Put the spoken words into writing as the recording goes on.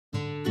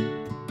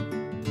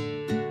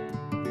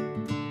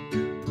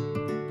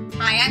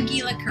Hi, I'm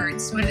Gila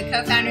Kurtz, one of the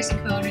co-founders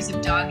and co-owners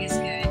of Dog is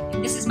Good.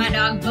 And this is my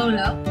dog,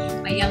 Bolo,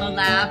 my yellow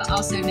lab,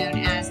 also known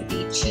as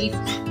the chief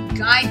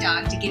guide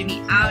dog to get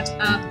me out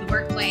of the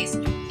workplace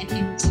and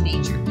into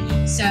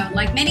nature. So,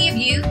 like many of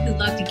you who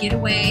love to get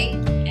away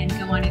and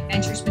go on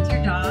adventures with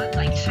your dog,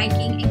 like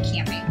hiking and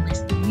camping, which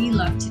we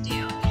love to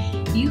do,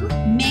 you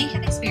may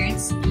have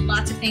experienced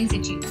lots of things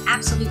that you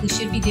absolutely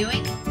should be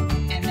doing,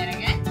 and then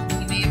again,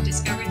 you may have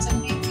discovered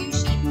some things you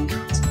should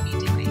not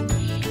be doing.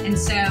 And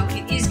so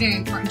it is very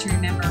important to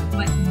remember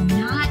what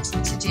not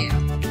to do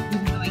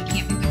when going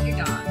camping with your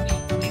dog.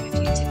 We have a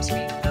few tips for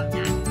you about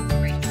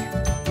that right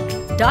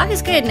here. Dog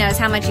is Good knows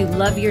how much you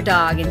love your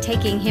dog, and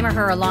taking him or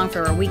her along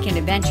for a weekend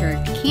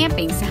adventure,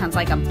 camping sounds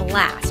like a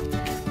blast.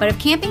 But if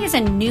camping is a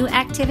new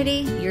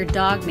activity, your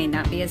dog may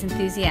not be as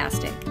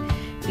enthusiastic.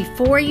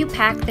 Before you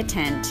pack the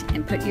tent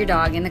and put your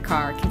dog in the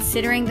car,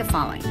 considering the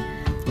following.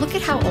 Look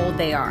at how old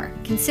they are.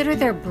 Consider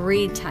their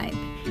breed type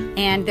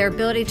and their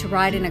ability to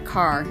ride in a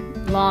car,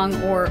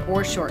 long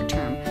or short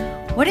term.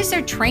 What is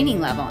their training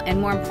level? And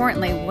more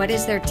importantly, what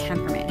is their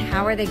temperament?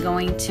 How are they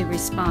going to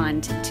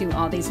respond to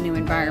all these new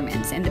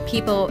environments and the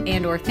people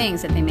and or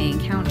things that they may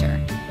encounter?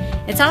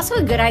 It's also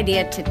a good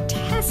idea to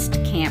test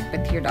camp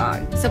with your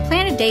dog. So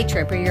plan a day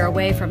trip where you're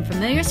away from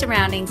familiar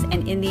surroundings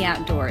and in the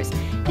outdoors,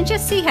 and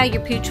just see how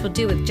your pooch will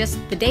do with just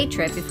the day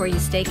trip before you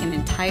stake an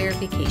entire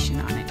vacation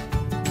on it.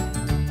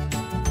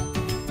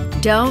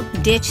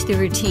 Don't ditch the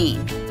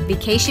routine.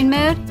 Vacation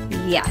mode?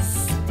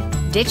 Yes.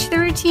 Ditch the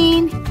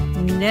routine?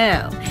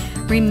 No.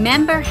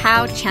 Remember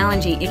how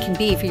challenging it can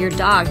be for your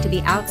dog to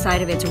be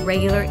outside of its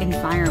regular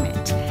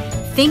environment.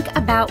 Think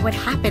about what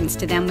happens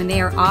to them when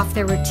they are off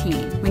their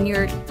routine, when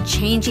you're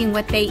changing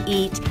what they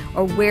eat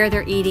or where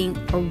they're eating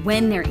or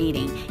when they're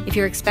eating. If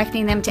you're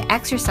expecting them to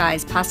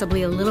exercise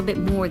possibly a little bit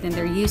more than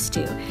they're used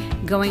to,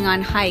 going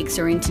on hikes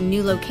or into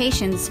new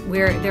locations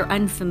where they're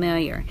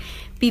unfamiliar.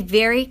 Be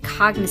very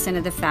cognizant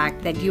of the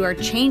fact that you are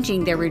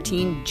changing their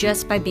routine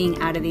just by being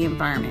out of the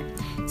environment.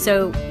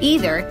 So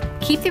either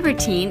keep the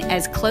routine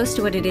as close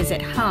to what it is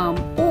at home,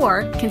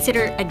 or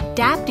consider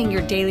adapting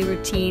your daily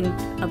routine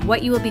of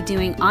what you will be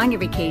doing on your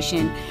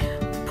vacation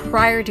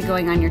prior to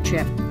going on your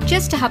trip,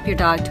 just to help your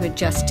dog to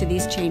adjust to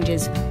these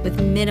changes with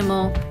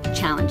minimal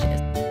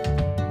challenges.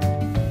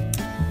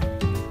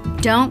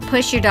 Don't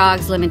push your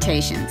dog's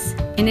limitations.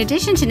 In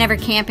addition to never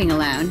camping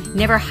alone,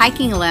 never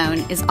hiking alone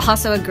is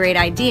also a great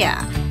idea.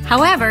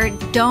 However,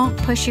 don't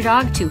push your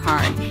dog too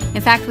hard.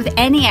 In fact, with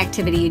any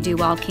activity you do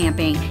while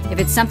camping, if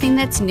it's something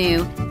that's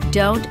new,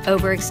 don't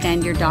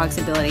overextend your dog's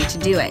ability to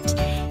do it.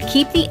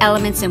 Keep the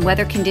elements and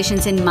weather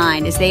conditions in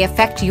mind as they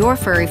affect your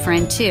furry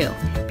friend too.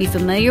 Be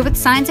familiar with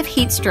signs of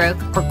heat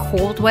stroke or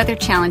cold weather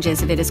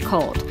challenges if it is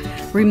cold.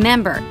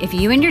 Remember, if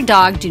you and your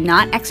dog do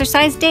not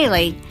exercise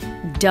daily,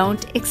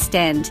 don't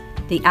extend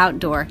the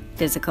outdoor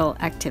physical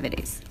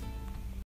activities.